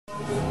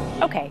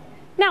Okay,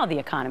 now the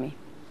economy.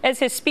 As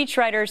his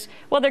speechwriters,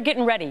 well, they're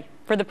getting ready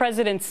for the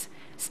president's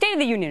State of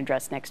the Union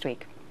address next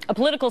week. A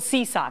political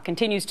seesaw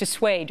continues to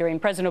sway during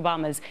President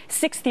Obama's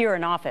 6th year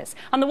in office.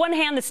 On the one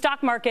hand, the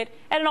stock market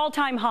at an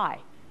all-time high,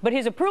 but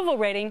his approval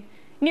rating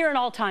near an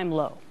all-time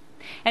low.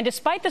 And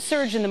despite the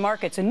surge in the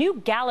markets, a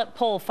new Gallup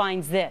poll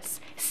finds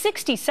this: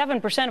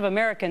 67% of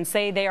Americans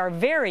say they are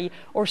very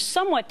or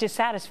somewhat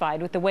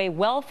dissatisfied with the way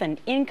wealth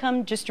and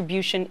income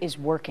distribution is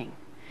working.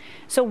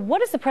 So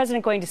what is the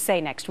president going to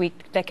say next week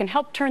that can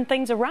help turn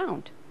things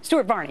around?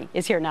 Stuart Varney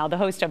is here now, the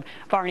host of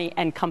Varney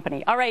and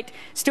Company. All right,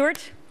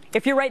 Stuart,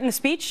 if you're writing the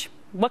speech,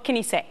 what can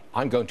he say?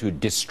 I'm going to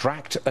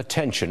distract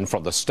attention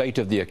from the state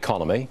of the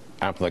economy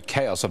and from the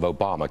chaos of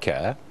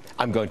Obamacare.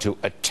 I'm going to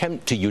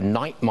attempt to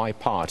unite my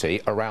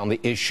party around the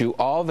issue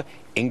of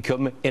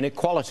income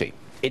inequality.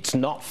 It's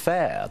not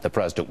fair, the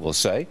president will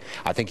say.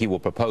 I think he will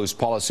propose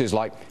policies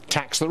like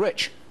tax the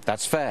rich.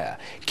 That's fair.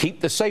 Keep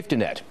the safety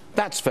net.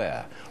 That's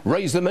fair.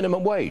 Raise the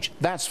minimum wage.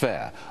 That's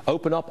fair.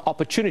 Open up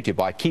opportunity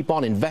by keep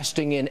on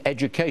investing in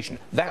education.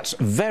 That's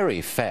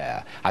very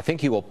fair. I think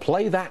he will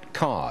play that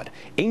card.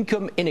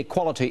 Income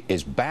inequality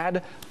is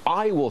bad.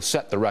 I will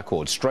set the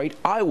record straight.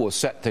 I will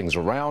set things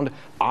around.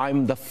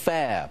 I'm the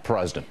fair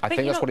president. I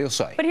think that's what he'll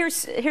say. But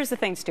here's the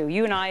thing, Stu.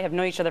 You and I have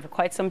known each other for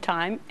quite some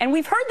time, and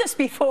we've heard this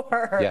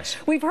before. Yes.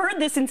 We've heard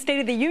this in State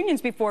of the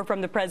Unions before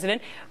from the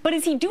president. But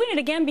is he doing it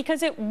again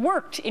because it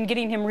worked in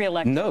getting him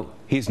reelected? No,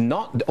 he's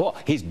not. Well,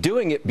 he's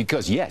doing it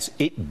because, yes,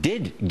 it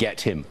did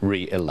get him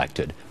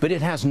re-elected, but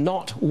it has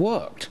not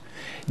worked.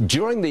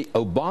 During the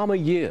Obama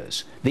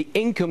years, the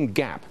income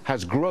gap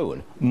has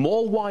grown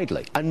more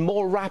widely and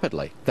more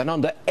rapidly than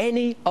under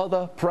any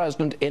other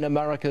president in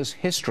America's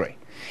history.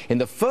 In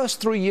the first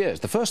 3 years,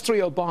 the first 3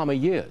 Obama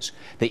years,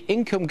 the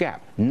income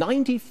gap,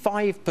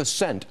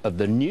 95% of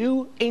the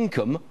new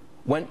income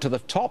went to the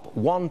top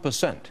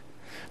 1%.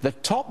 The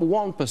top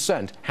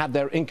 1% had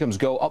their incomes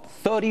go up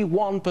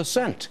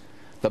 31%.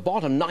 The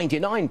bottom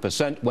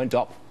 99% went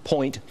up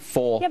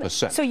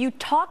 0.4%. Yeah, so you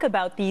talk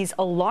about these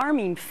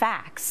alarming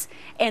facts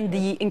and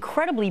the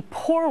incredibly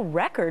poor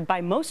record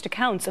by most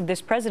accounts of this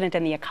president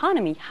and the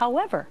economy.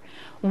 However,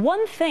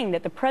 one thing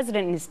that the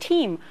president and his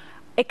team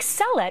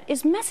excel at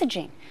is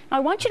messaging. Now, I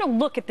want you to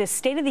look at this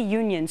State of the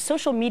Union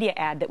social media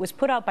ad that was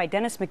put out by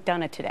Dennis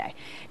McDonough today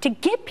to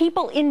get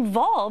people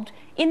involved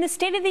in the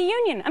State of the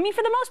Union. I mean,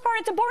 for the most part,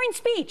 it's a boring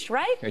speech,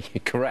 right?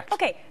 Correct.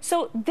 Okay,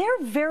 so they're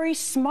very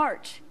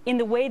smart in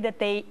the way that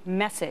they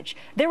message.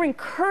 They're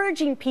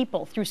encouraging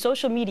people through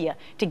social media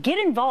to get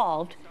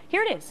involved.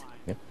 Here it is.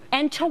 Yep.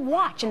 And to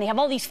watch. And they have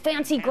all these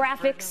fancy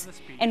graphics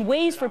and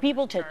ways for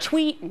people to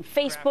tweet and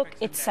Facebook,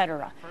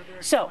 etc.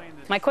 So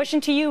my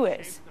question to you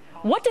is,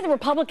 what do the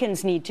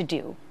Republicans need to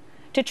do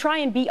to try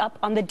and be up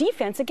on the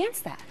defense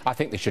against that? I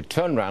think they should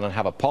turn around and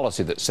have a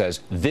policy that says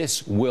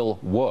this will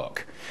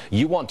work.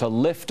 You want to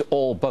lift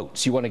all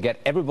boats. You want to get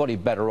everybody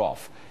better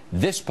off.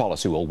 This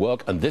policy will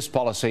work, and this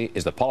policy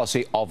is the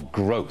policy of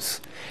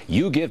growth.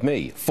 You give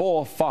me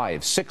 4,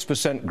 5,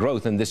 6%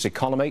 growth in this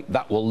economy,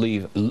 that will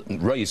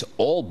raise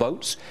all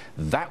boats,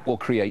 that will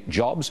create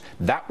jobs,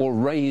 that will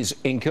raise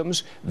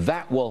incomes,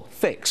 that will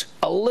fix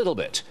a little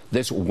bit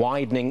this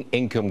widening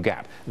income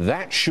gap.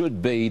 That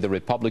should be the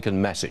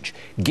Republican message.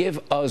 Give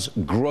us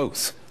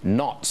growth,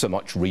 not so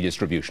much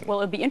redistribution. Well,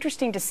 it'd be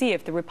interesting to see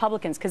if the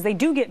Republicans, because they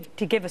do get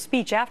to give a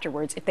speech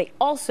afterwards, if they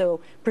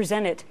also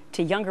present it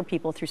to younger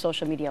people through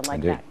social media like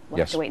Indeed. that. We'll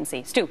have to wait and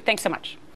see. Stu, thanks so much.